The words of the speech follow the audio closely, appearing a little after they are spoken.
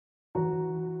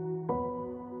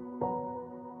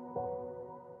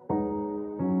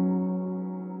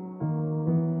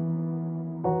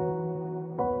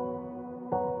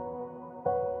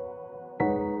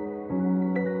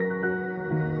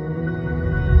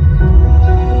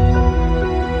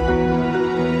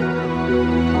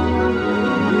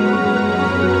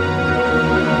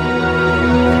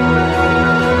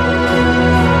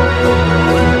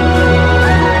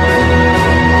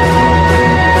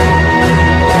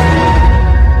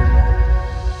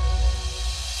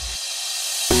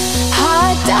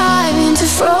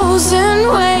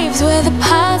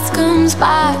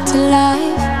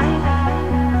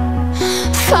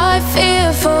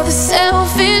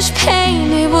much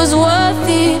pain, it was worth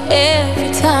it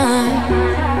every time.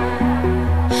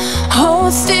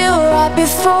 Hold still right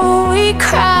before we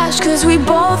crash, 'cause we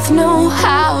both know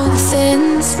how this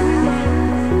ends.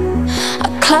 A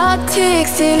clock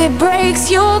ticks till it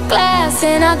breaks your glass,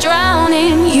 and I drown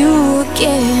in you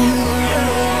again.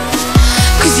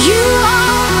 'Cause you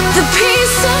are the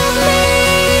piece of me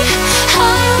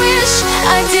I wish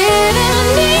I didn't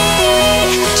need.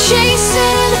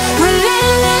 Chasing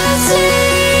relentlessly,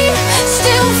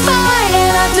 still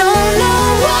fighting, I don't know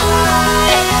why.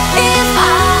 If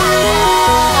I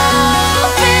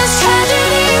love is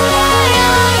tragedy, why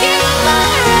are you my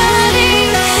remedy?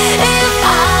 If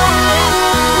I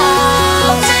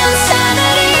love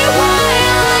insanity, why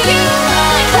are you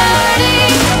my clarity?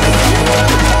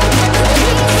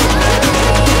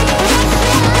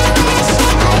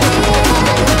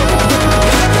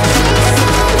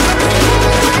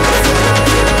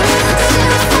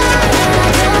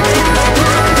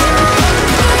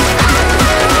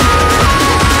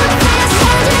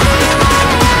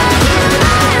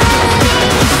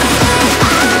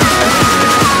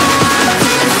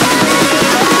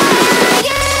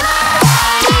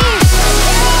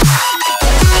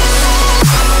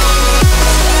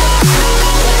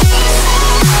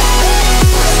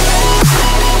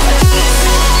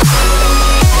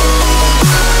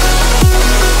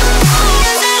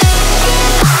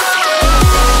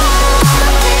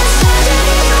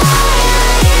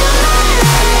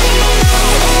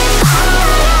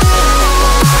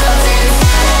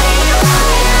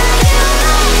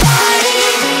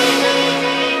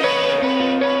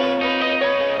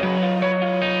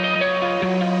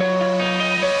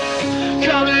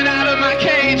 Coming out of my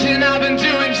cage and I've been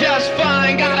doing just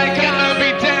fine. Gotta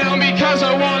be down because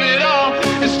I want it all.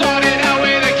 It started out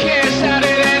with a kiss, how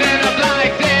did it end up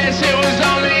like this? It was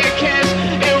only a kiss,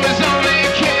 it was only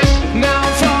a kiss. Now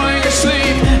I'm falling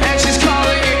asleep and she's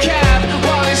calling a cab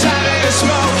while he's having a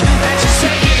smoke and she's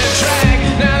taking a drag.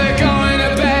 Now they're going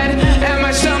to bed and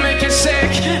my stomach is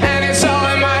sick and it's all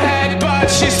in my head, but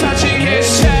she's touching his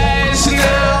chest.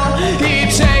 Now he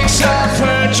takes off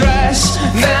her dress.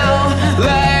 Now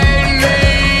let me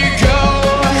go.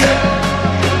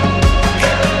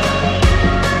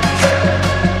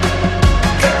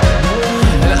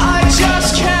 And I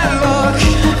just can't look,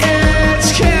 it's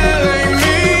killing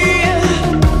me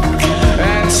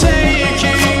and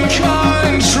taking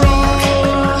control.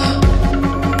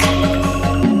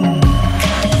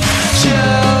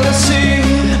 Jealousy,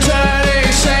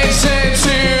 turning saints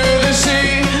into the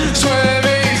sea,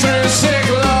 swimming through sick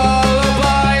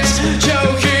lullabies,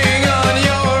 joking on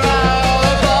your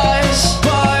alibis.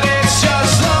 But it's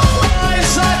just the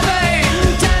price I pay.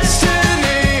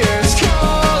 Destiny is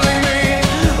calling me.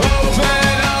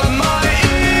 Open up my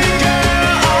eager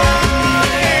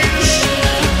eyes,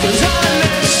 'cause I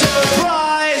missed the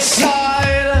bright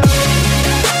side.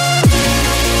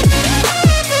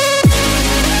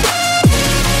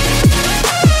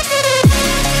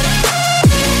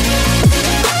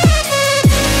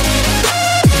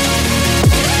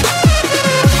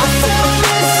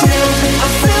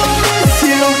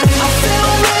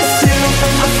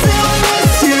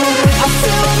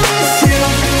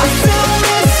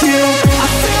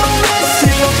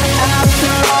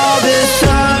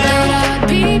 I'd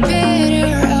be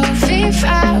better off if I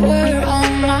were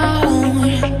on my own.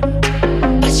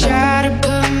 I try to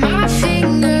put my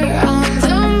finger on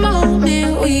the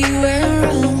moment we were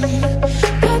wrong,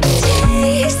 but the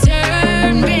days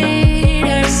turn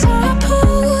bitter, so I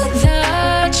pull the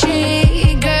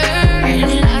trigger.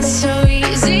 Not so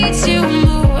easy to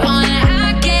move on,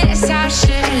 I guess I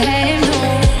should have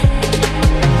known.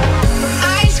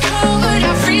 Ice cold,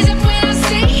 I freeze up when I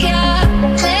see ya.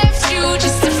 Left you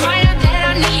just to find out that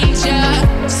I need ya.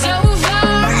 So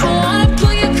far, I wanna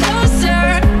pull you closer.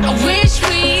 I wish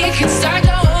we could start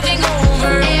the whole thing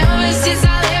over. Ever since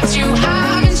I left you,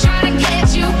 I've been trying to get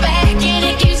you back, and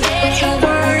it keeps getting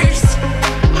worse.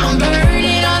 I'm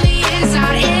burning on the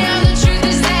inside, and the truth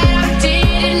is that I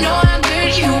didn't know how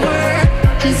good you were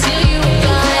until you were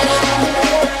gone.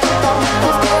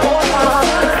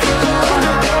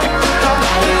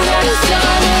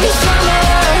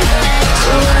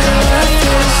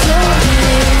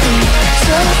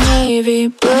 So heavy,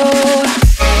 bro.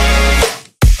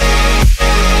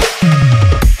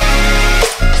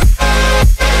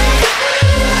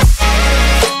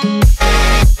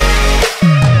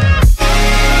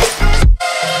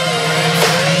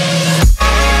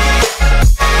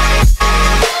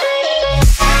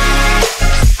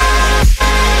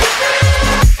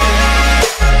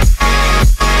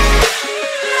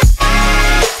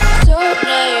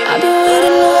 I've been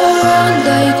waiting around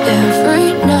like every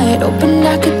night.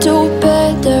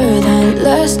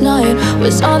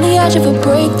 Was on the edge of a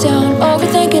breakdown,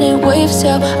 overthinking it waves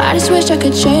out. I just wish I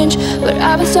could change, but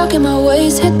I've been stuck in my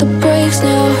ways. Hit the brakes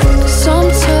now.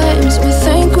 Sometimes we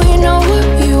think we know what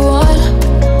we want,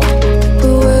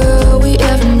 but will we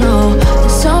ever know?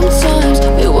 And sometimes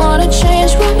we wanna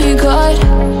change what we got.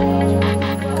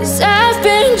 Cause I've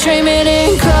been dreaming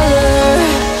in color,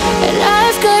 and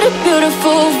I've got a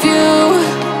beautiful view,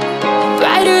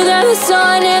 brighter than the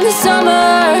sun in the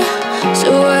summer.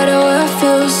 So why do I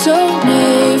feel so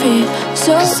navy?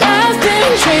 So I've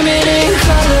been dreaming in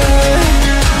color,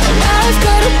 and I've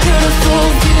got a beautiful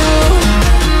view,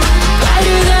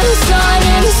 brighter than the sun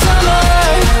in the summer.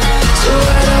 So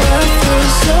why do I feel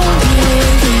so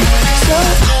navy? So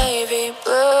navy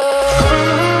blue.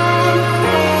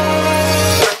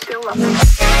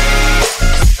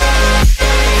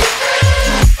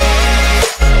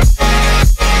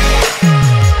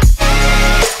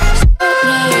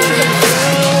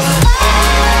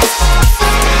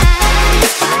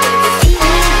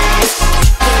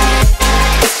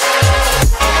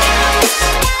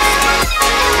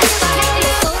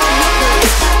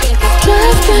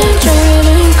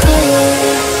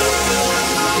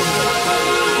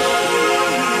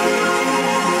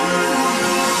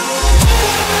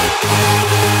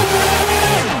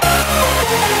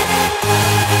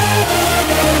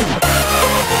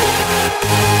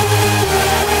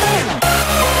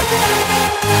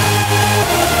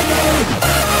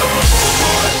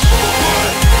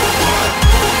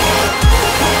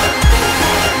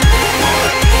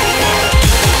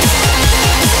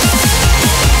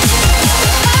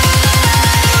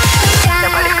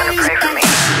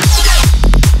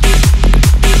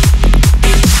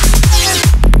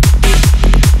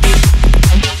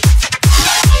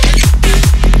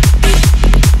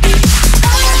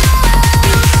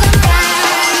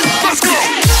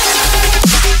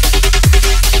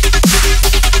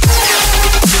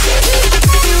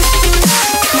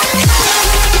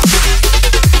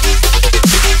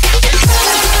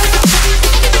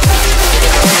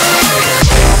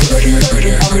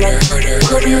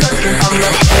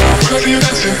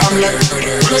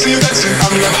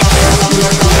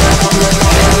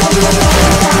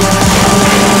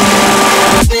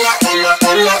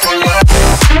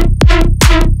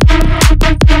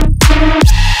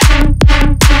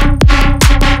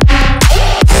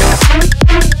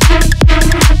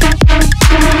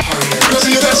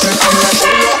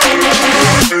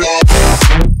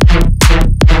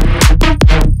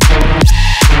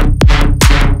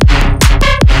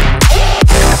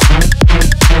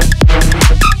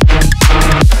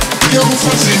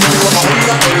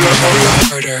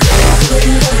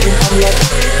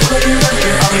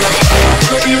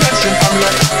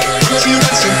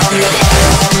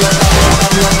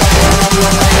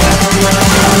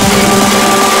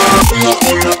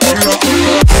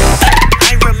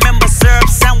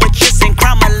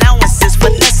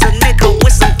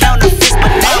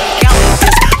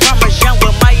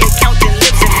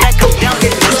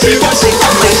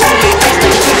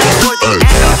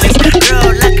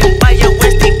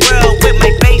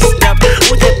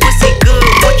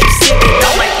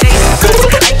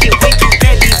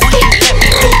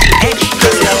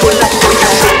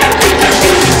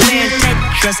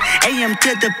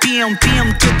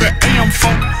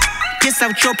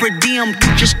 Your per diem,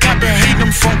 you just gotta hate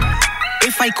them funk.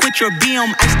 If I quit your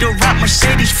BM, I still rock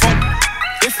Mercedes funk.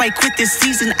 If I quit this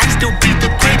season, I still be the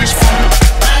greatest funk.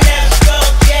 My left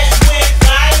stroke just went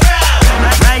viral.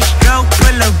 My right stroke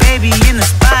put a baby in a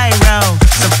spiral.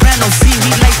 Soprano C,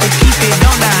 we like to keep it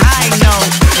on the high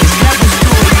note. It's levels to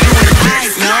it, you and I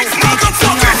know.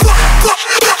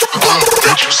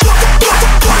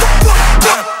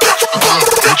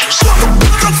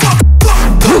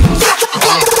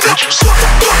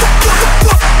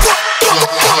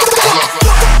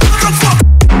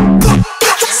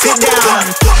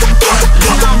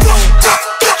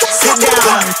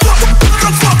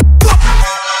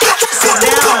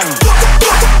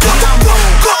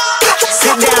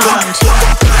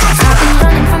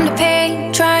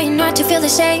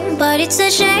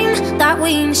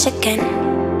 Again.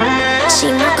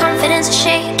 See, my confidence is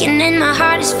shaking and my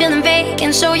heart is feeling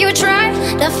vacant. So you tried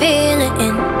to fill it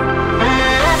in.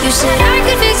 You said I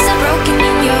could fix the broken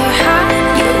in your heart.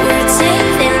 You would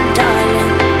save them,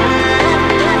 darling.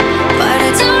 But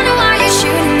I don't know why you're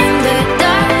shooting in the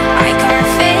dark. I got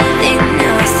faith in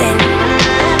nothing.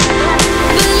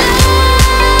 But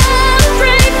love,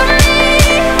 pray for me.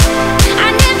 I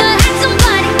never had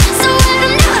somebody, so I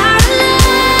don't know how to love.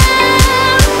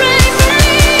 Pray for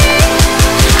me.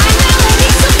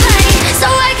 So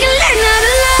I can learn how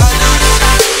to love.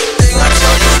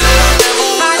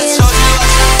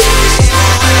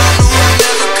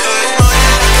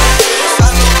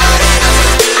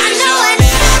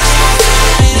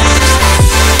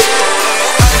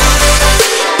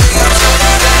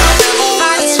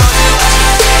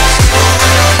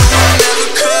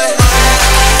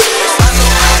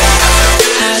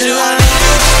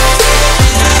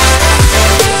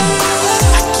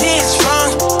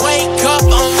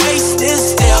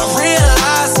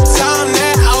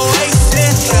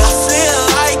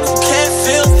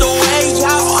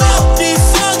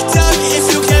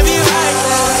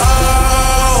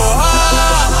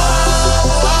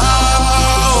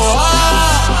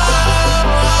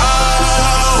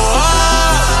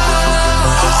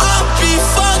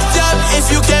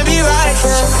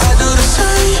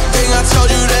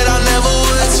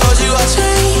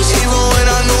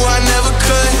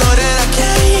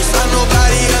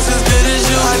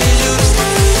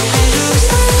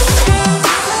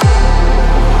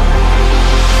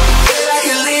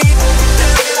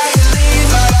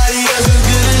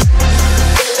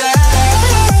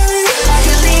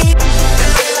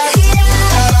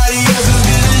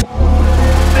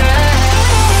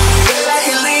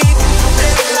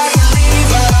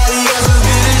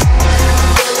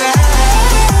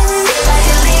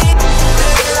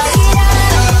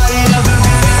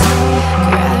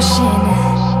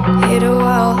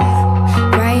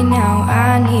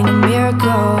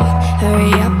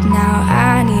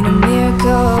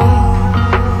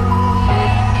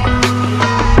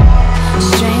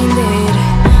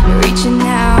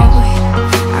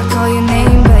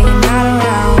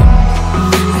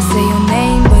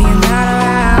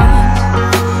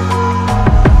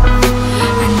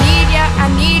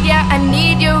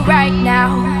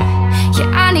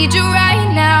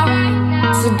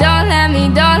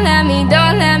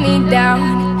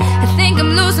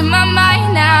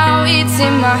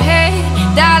 my head.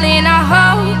 Darling, I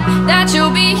hope that you'll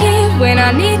be here when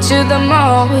I need you the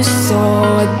most. So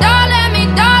don't let me,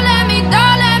 don't let me,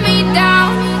 don't let me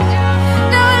down.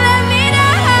 Don't let me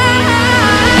down.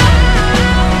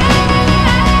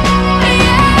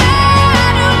 Yeah,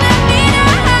 don't let me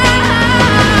down. Yeah,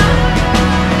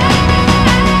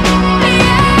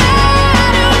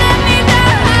 don't let me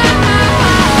down.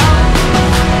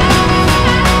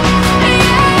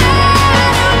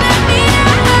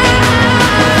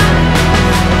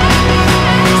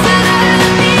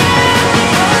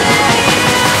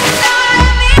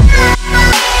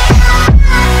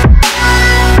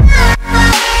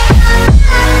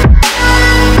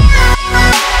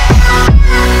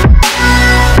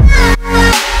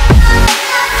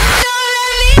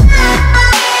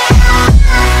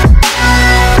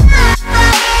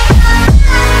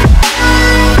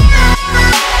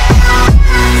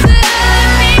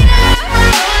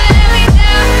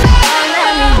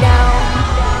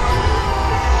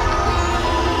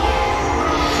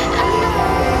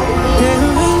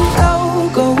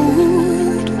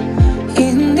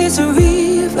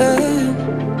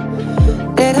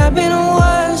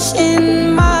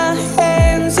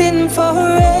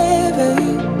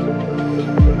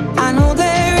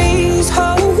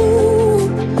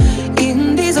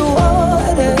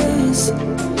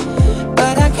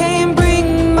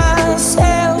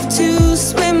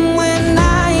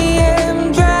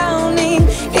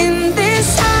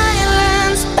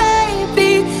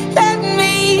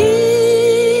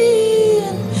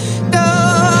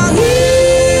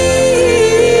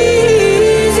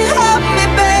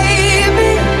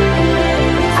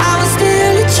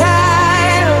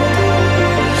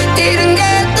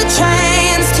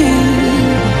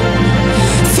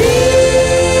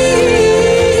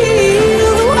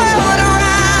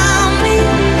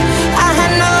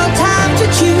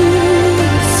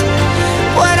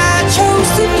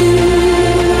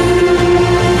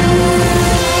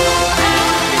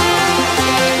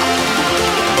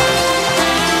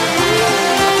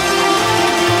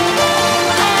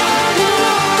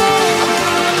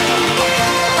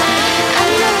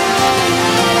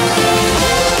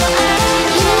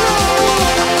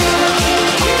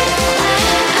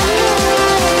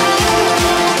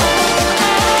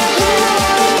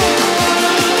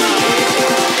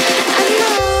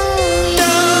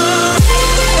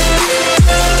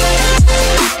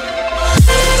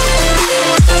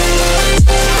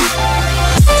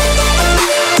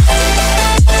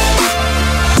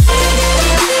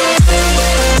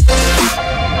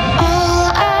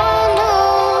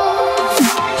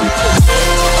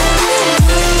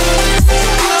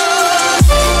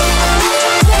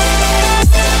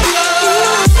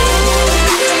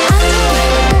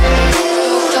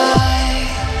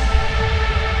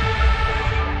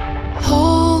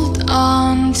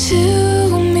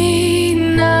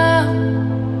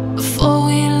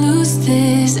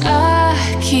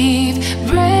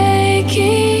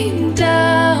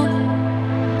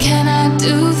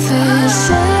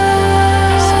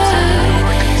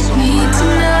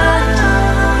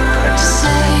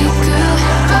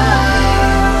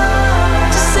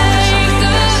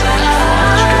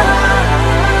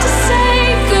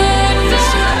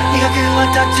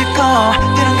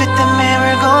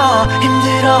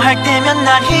 힘들어할 때면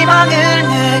난 희망을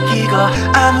느끼고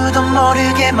아무도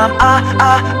모르게 맘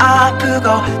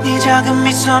아프고 네 작은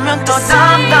미소면 또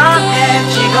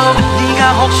담담해지고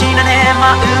네가 혹시나 내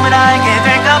마음을 알게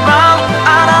될까봐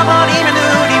알아버리면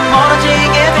우리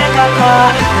멀어지게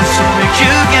될까봐 난 숨을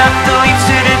죽여도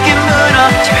입술을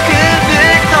깨물어 제발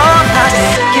그를 떠나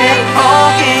내게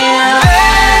오길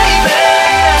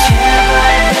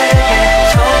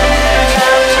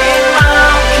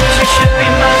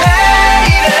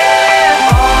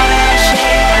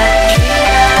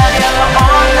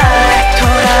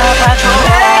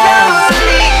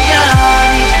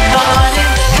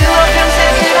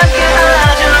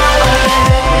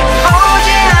오지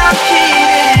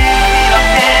않기를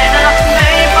이렇게 나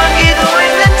매일 밤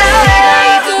기도했는데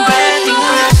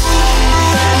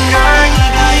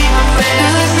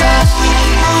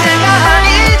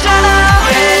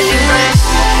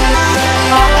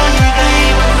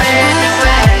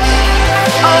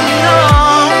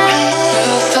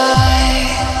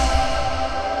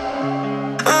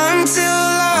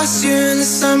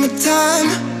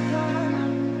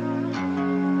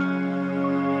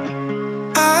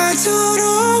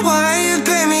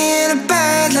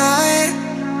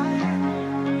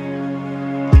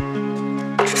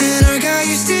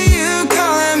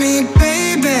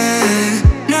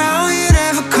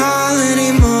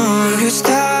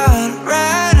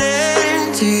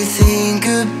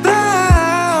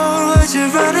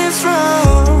running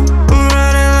from? I'm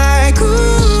running like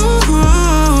ooh,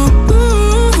 ooh,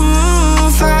 ooh,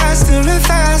 faster and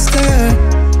faster.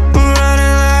 I'm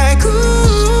running like ooh,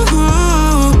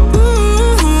 ooh,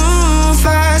 ooh,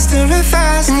 faster and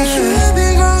faster. And you've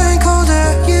been growing colder.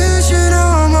 You should know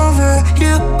I'm over.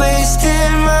 You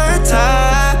wasting my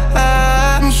time.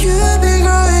 You've been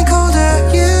growing colder.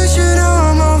 You should know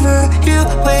I'm over. You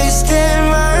wasting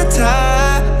my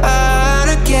time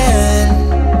again.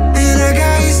 And I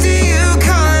got used to you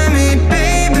calling me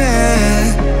baby.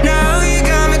 Now you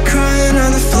got me crying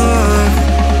on the floor.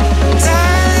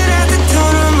 Dialing at the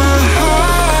tone of my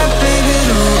heart. Baby,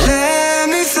 don't let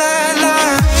me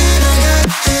flatline.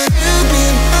 You've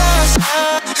been lost.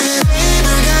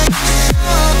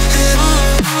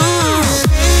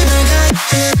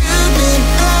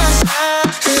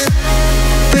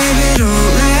 Baby, don't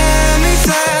let me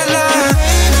flatline.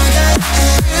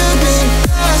 You've been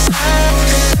lost.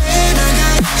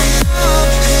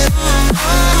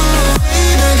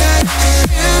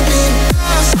 You've been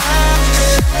lost.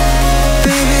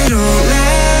 Baby, don't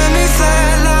let me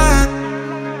flatline.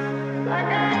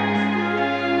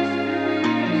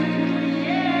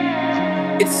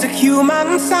 It's a human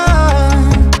sign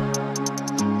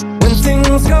when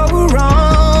things go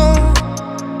wrong.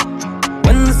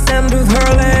 When the sound of her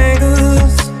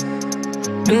lingers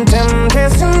and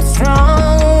temptation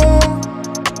strong.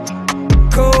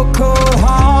 Cold, cold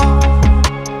heart,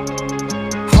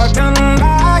 heart done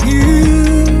by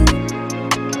you.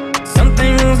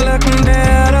 Something's looking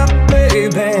better,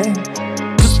 baby.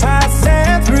 Just pass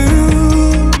it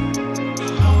through.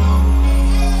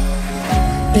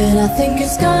 And I think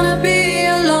it's gonna be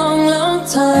a long, long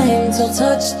time till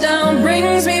touchdown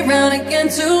brings me round again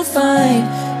to find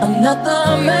I'm not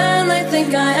the man they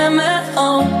think I am at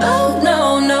home. Oh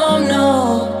no, no, no.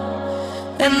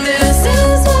 And this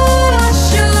is what I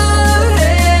should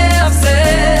have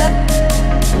said.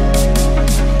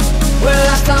 Well,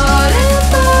 I started,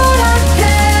 but I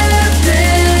kept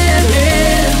it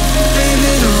in.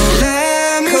 Baby, don't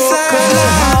let me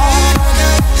flatline.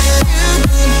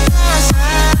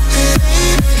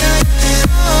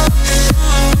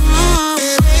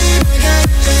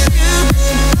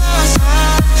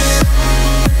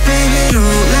 Baby,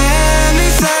 don't let me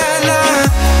flatline.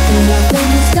 And I think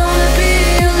it's gonna be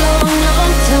a long,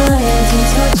 long time till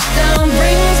touchdown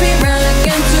brings me round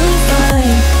again to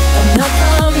find I'm not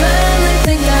the man they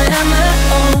think I am at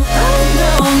home. Oh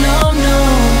no, no, no.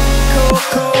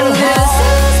 And this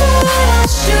is what I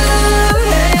should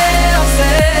have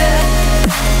said.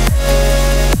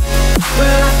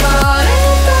 Well, I thought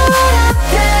it, but I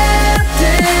kept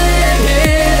it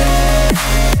here.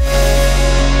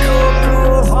 Cold,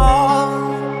 cold heart.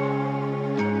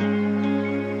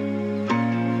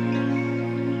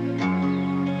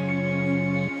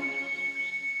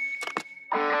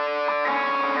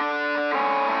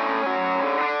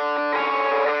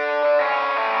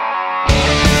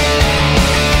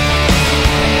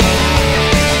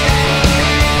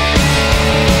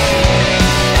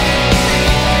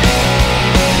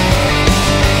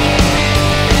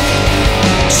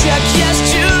 Check, yes,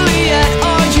 Juliet,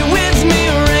 are you with me?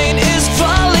 Rain is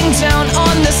falling down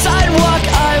on the sidewalk.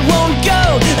 I won't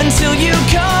go until you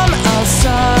come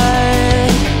outside.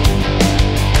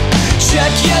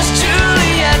 Check, yes,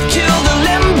 Juliet, kill the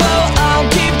limbo. I'll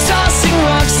keep tossing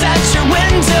rocks at your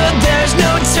window. There's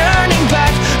no turning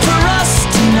back for us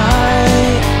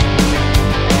tonight.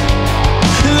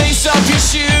 Lace up your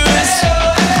shoes.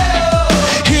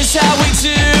 Here's how we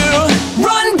do.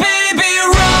 Run, baby,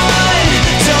 run.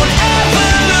 Don't ever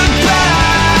look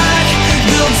back.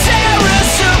 They'll tear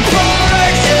us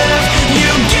apart if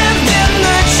you give them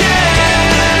the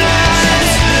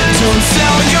chance. Don't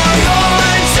sell your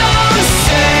heart. Don't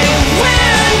say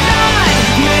we're not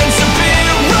meant to be.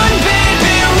 Run,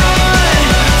 baby, run.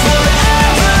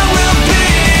 Forever we'll be.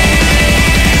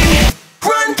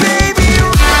 Run, baby,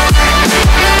 run.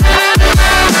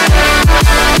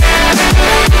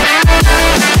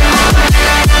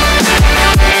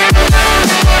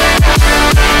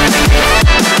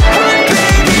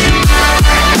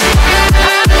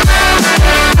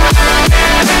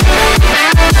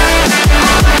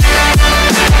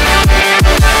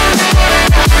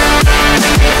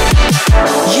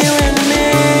 You and me.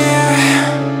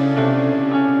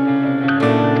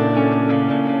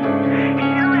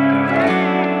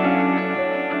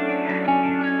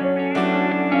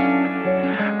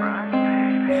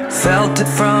 Felt it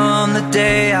from the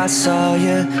day I saw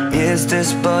you. Is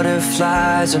this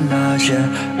butterflies or nausea?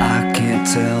 I can't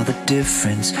tell the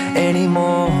difference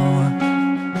anymore.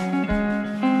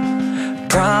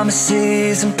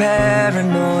 Promises and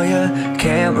paranoia,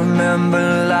 can't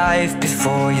remember life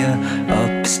before you.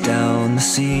 Ups, down, the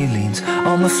ceilings,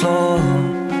 on the floor.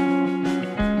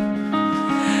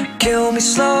 Kill me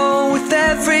slow with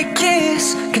every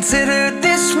kiss. Consider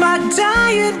this my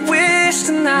dying wish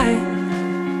tonight.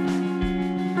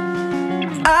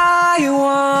 I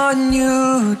want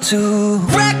you to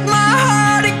wreck my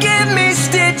heart and give me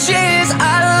stitches.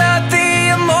 I love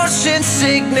the emotion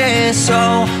sickness.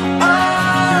 Oh,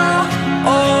 oh,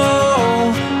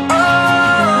 oh,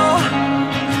 oh.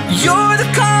 You're the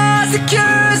cause that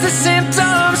cures the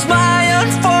symptoms, my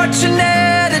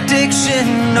unfortunate addiction.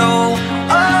 Oh,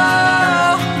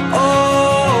 oh,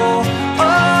 oh,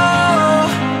 oh.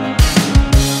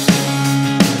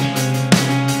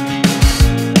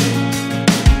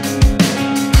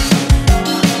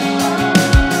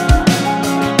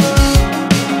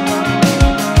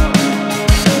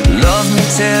 Love me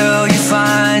till you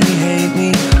finally hate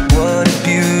me. What a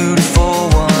beautiful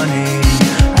 180.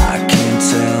 I can't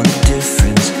tell the difference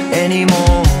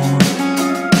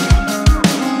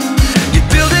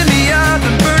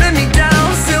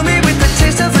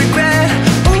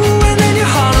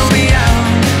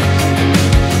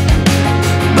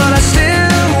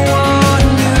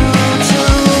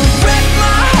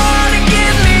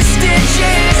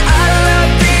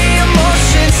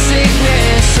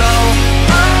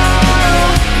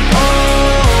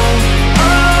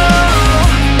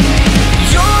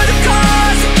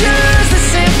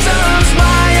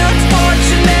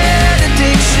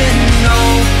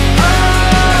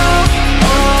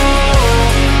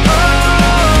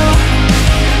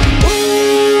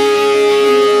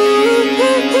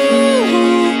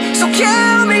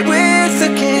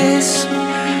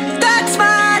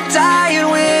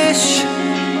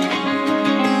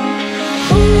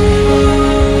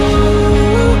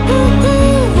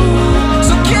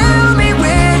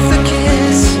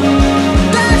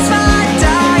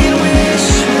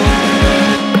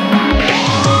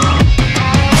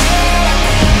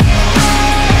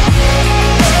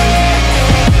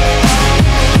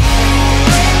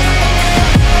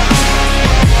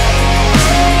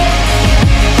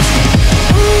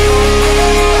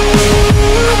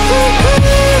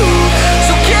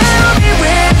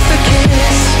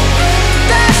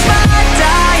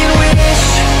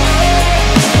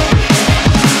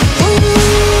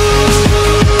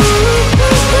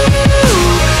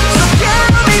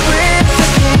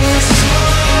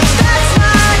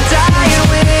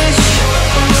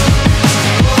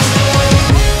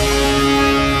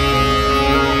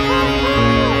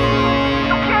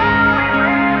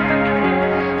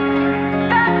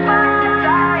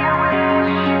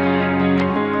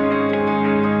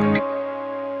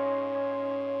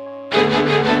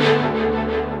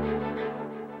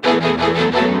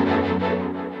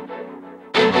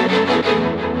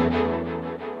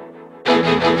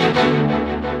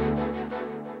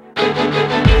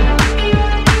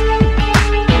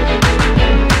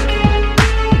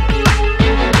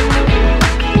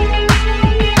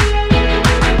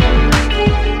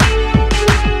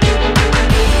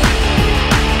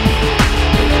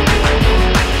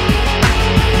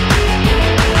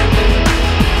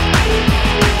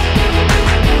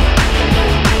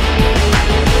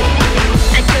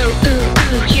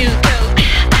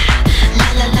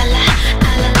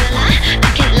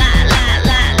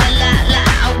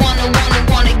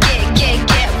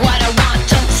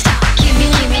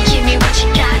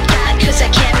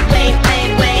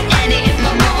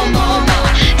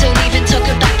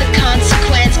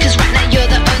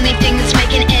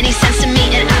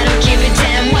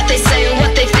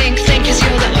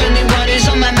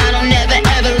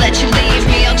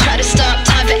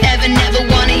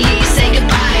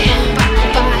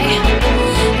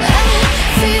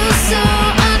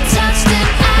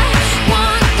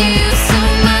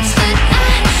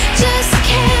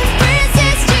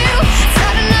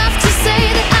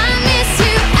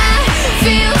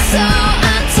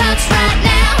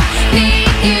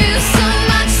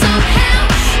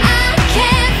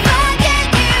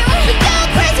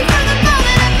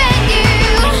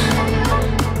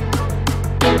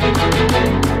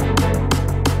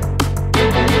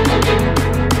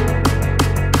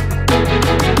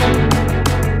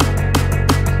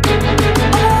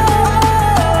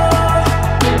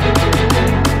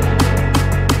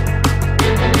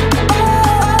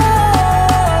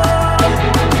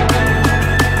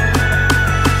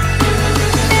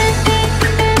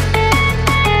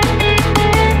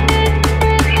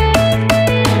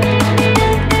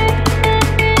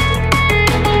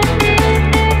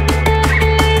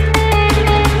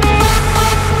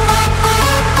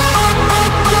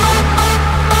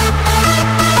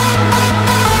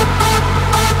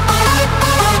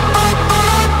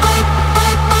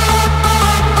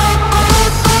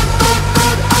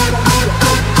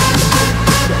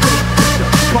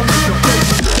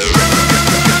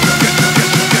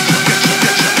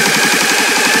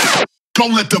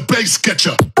let the bass get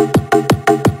ya.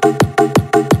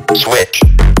 Switch.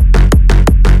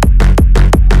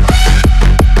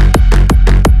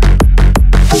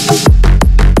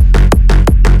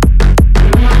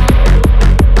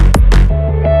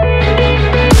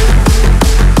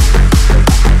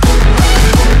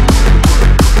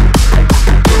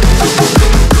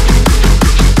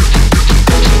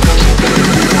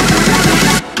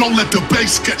 Don't let the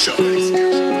bass get ya.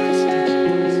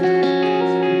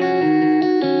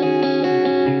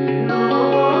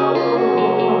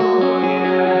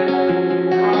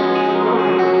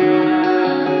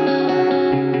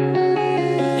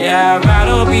 Yeah, I'd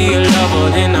rather be a lover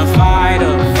than a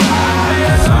fighter.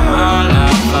 Somehow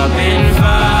life I've been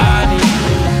fighting.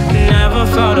 Never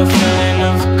felt a feeling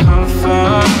of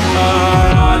comfort.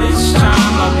 All this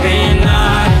time I've been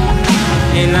hiding,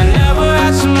 and I never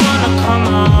had someone to come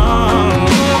home.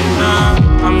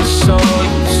 Nah, I'm so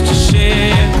used to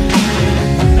shit.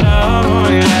 Love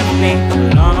won't let me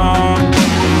alone,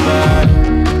 but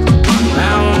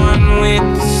I'm one with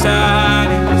the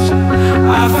silence.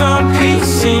 I found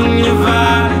peace in your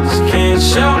vibes. Can't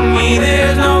show me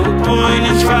there's no point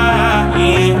in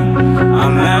trying.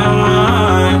 I'm at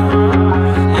one,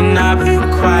 and I've been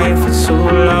quiet for too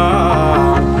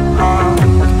long.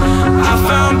 I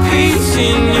found peace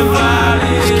in your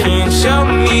vibes. Can't show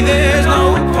me there's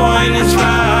no point in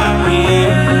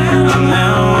trying. I'm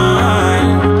at one,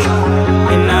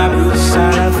 and I've been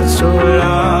silent for too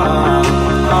long.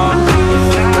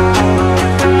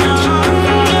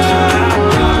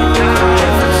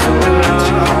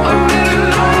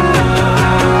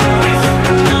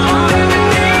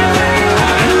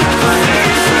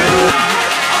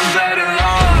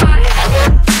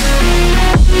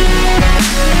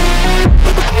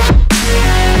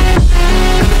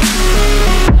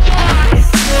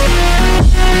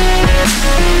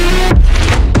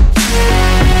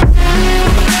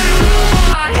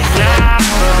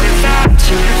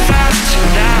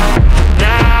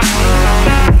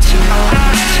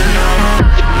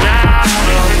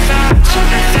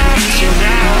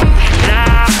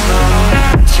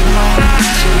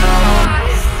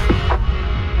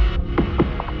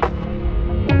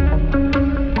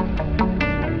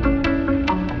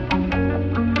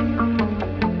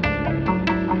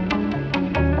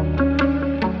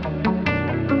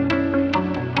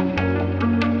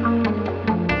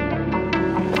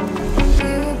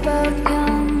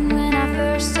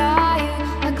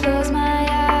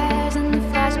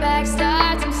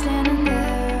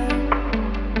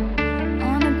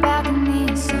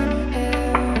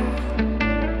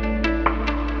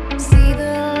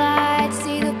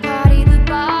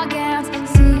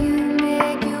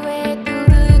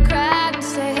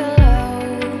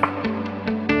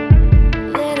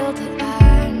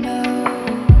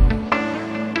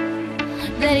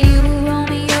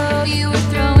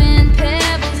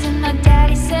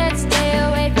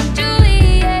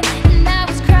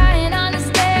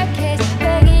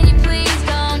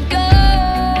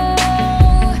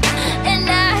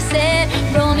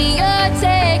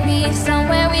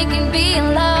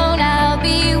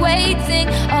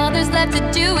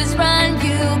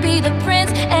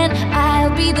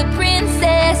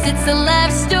 It's a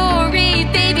love story,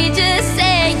 baby, just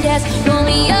say yes.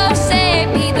 Romeo, save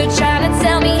me, they're trying to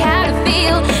tell me how to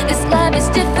feel. This love is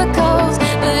difficult,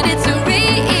 but it's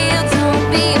real. Don't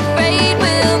be afraid,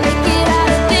 we'll make it out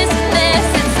of this mess.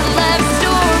 It's a love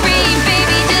story,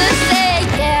 baby, just say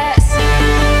yes.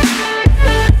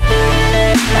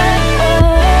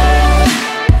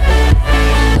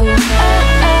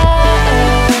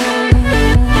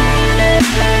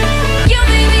 You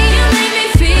make me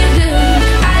feel good.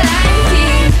 I like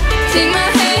it. Take my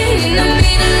hand in the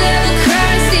middle of the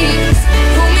crowd seats.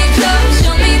 Pull me close,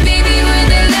 show me, baby, where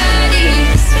the light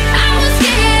is. I was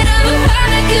scared of a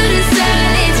heart I couldn't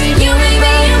silence. But you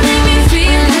make me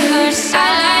feel good. I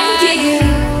like it.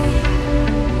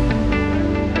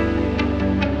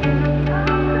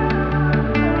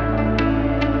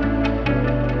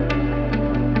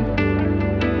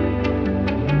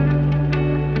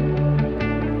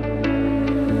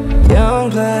 Young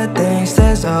blood thinks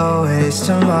there's always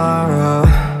tomorrow.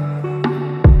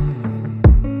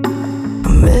 I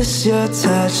miss your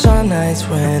touch on nights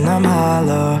when I'm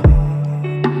hollow.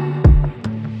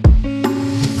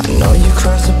 I know you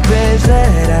cross a bridge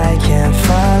that I can't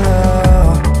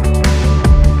follow.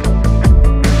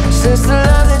 Since the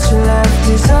love that you left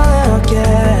is all that I'll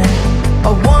get, I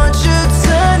want you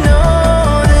to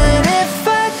know that if I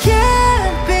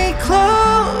can't be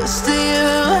close to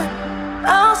you,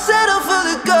 I'll settle for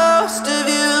the ghost of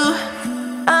you.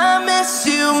 I miss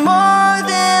you more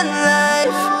than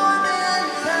life,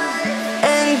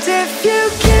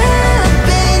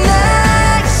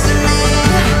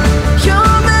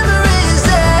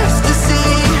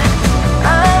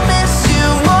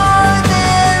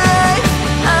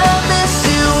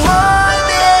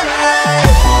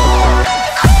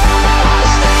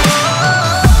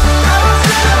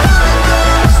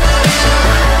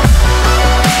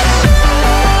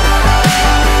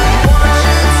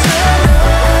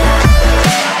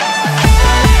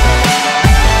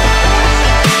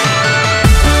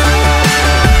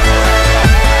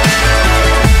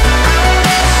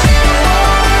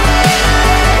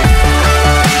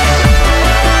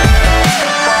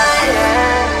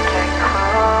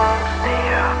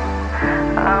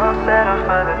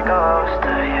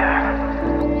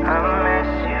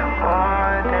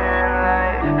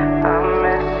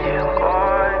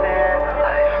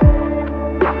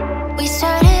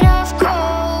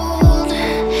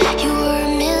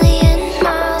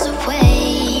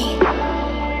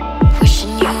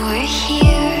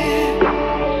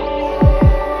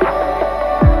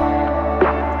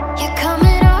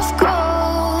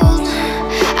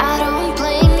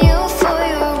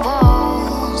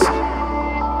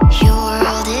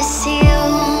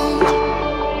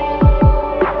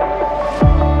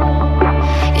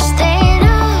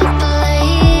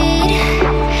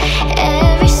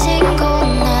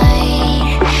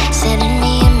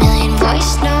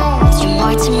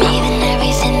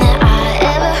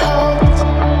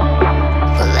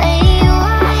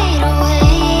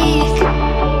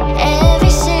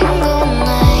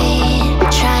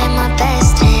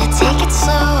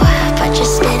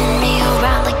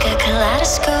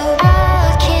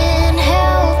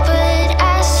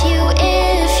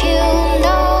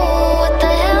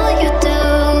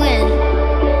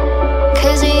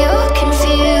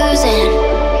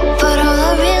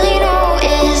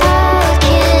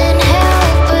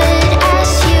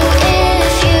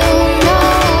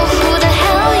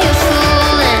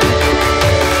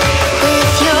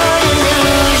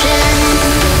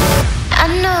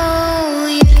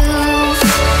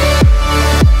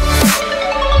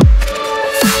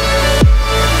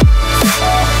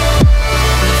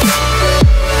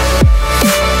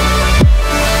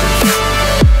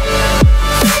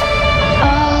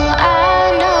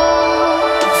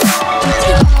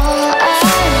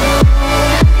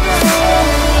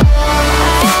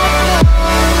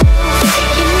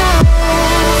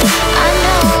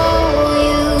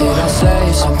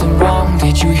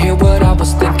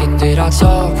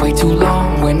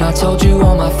 I told you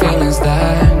all my feelings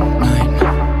that night.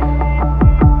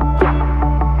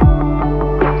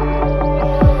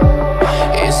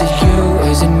 Is it you,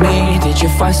 is it me? Did you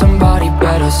find somebody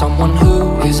better, someone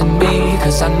who isn't me?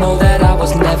 Cause I know that I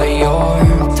was never your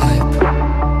type,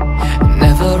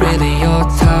 never really your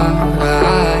type.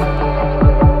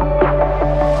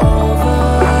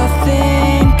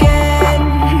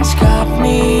 Overthinking's got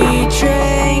me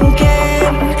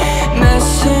drinking,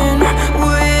 messing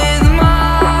with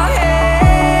my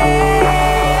head.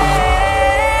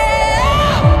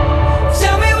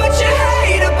 Tell me what you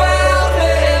hate about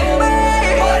me.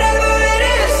 Whatever it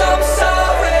is, I'm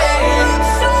sorry.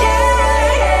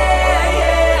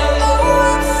 Yeah. Oh,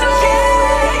 I'm sorry.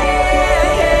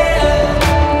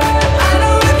 I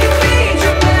know it can be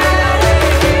dramatic,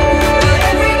 but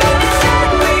everybody said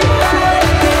we had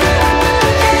it.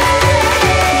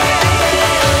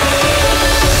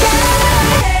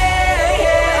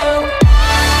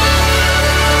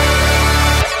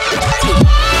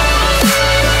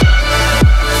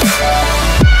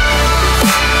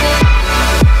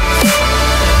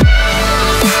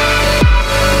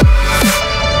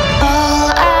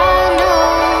 All I know,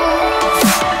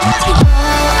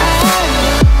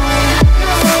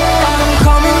 I'm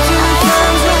coming to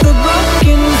terms with a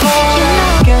broken heart.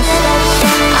 Guess that's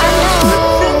I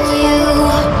know you.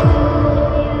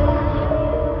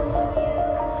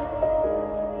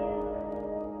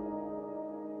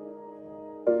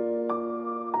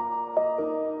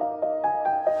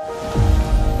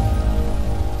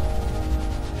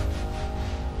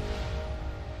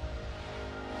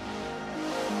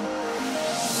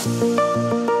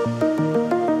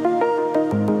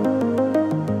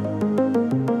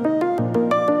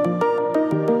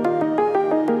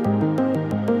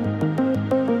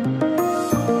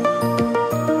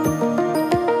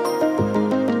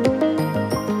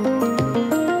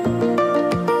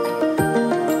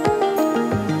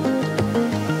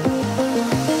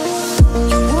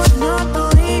 You would not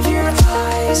believe your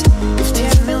eyes if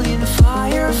 10 million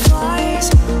fireflies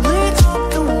lit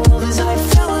up the world as I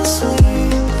fell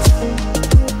asleep.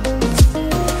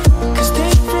 Cause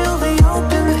they fill the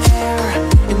open air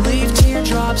and leave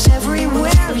teardrops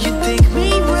everywhere. You'd think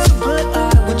me rude, but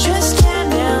I would just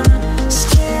stand and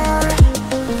stare.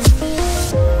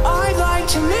 I'd like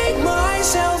to make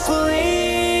myself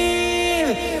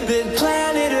believe that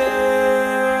planet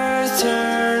Earth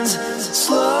turns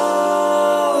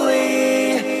slowly.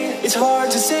 It's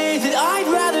hard to say that I'd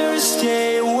rather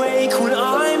stay awake when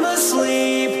I'm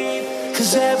asleep,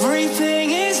 cause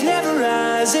everything is never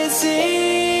as it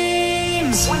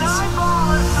seems. When I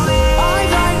fall asleep, I'd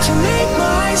like to make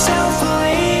myself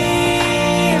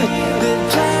believe that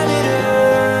planet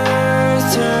Earth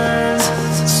turns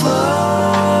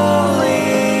slowly.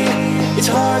 It's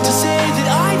hard to say that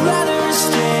I'd rather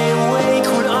stay awake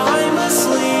when I'm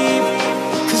asleep,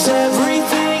 cause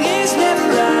everything is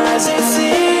never as it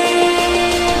seems.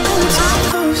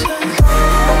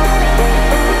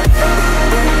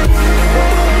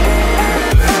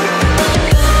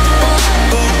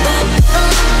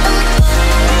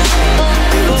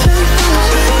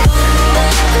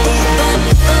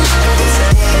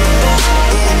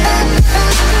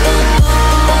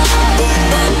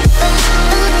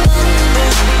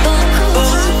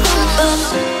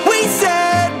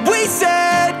 We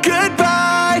said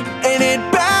goodbye, and it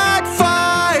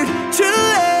backfired. Too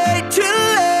late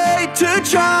to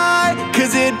try,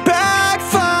 cause it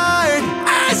backfired.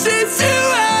 Ashes to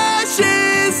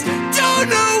ashes, don't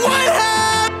know what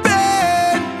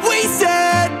happened. We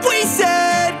said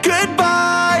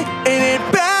goodbye, and it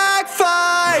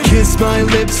backfired. Kiss my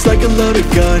lips like a loaded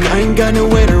gun. I ain't got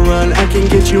nowhere to run, I can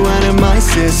get you out of my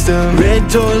system. Red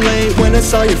door late when I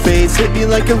saw your face, hit me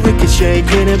like a ricochet.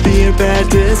 Can it be a bad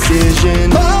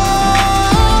decision?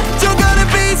 Oh, don't gotta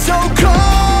be so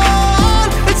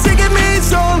cold. It's taking me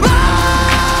so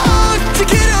long to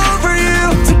get over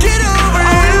you, to get over you.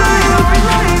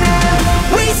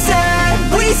 We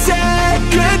said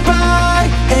goodbye,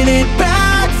 and it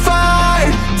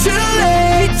backfired. Too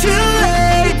late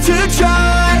to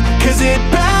try, cause it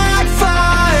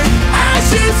backfired.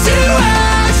 Ashes to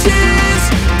ashes,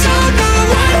 don't know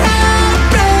what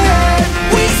happened.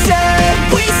 We said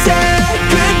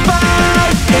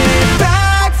goodbye, and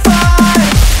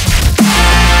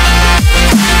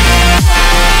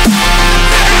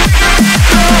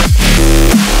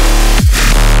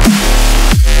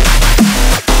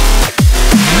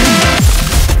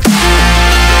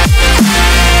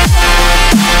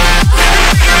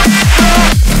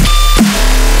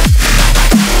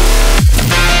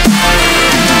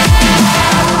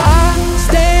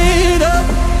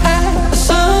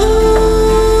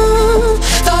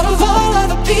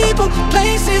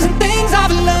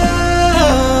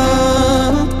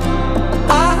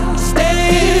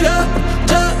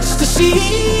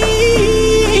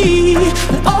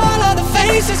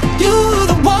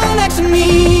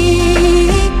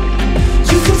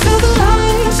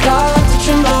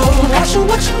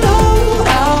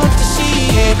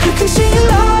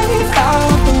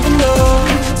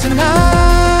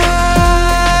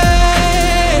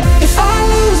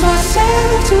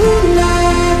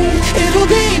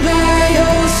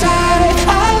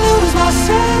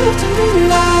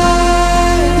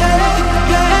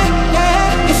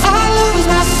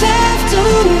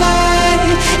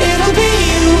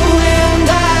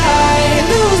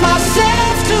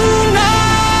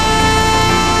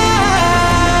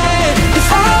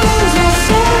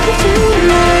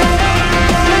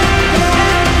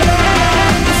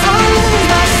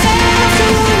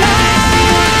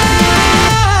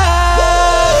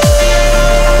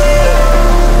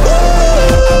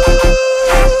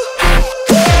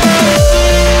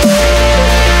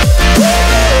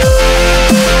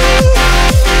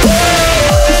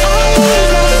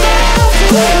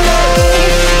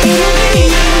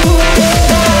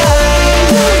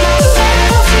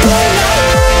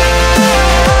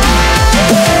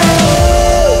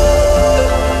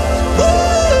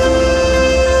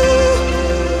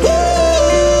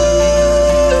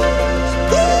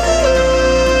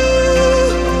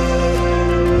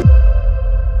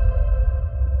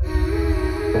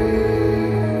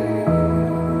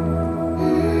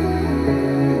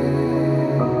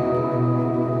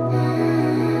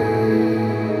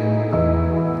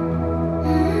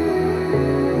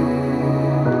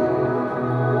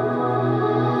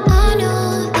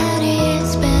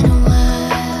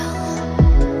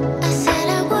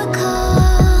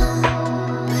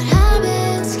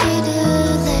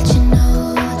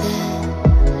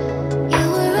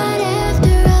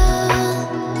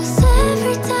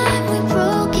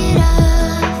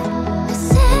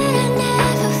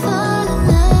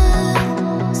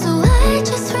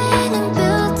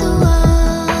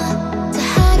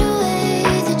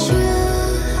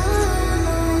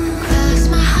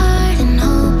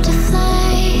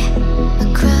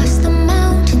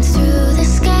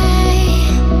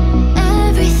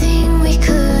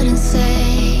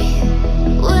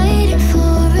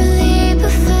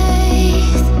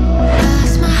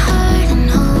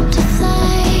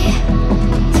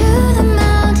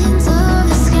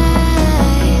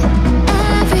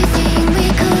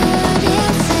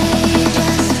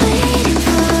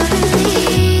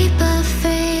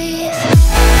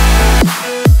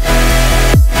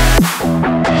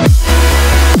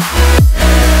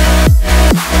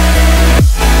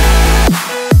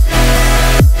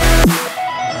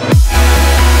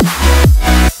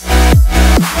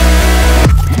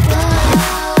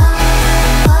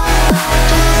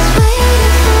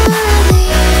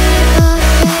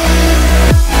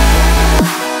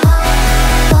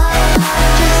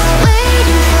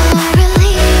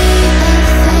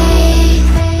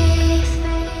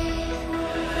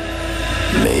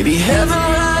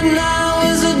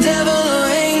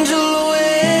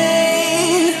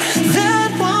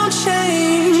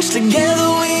together.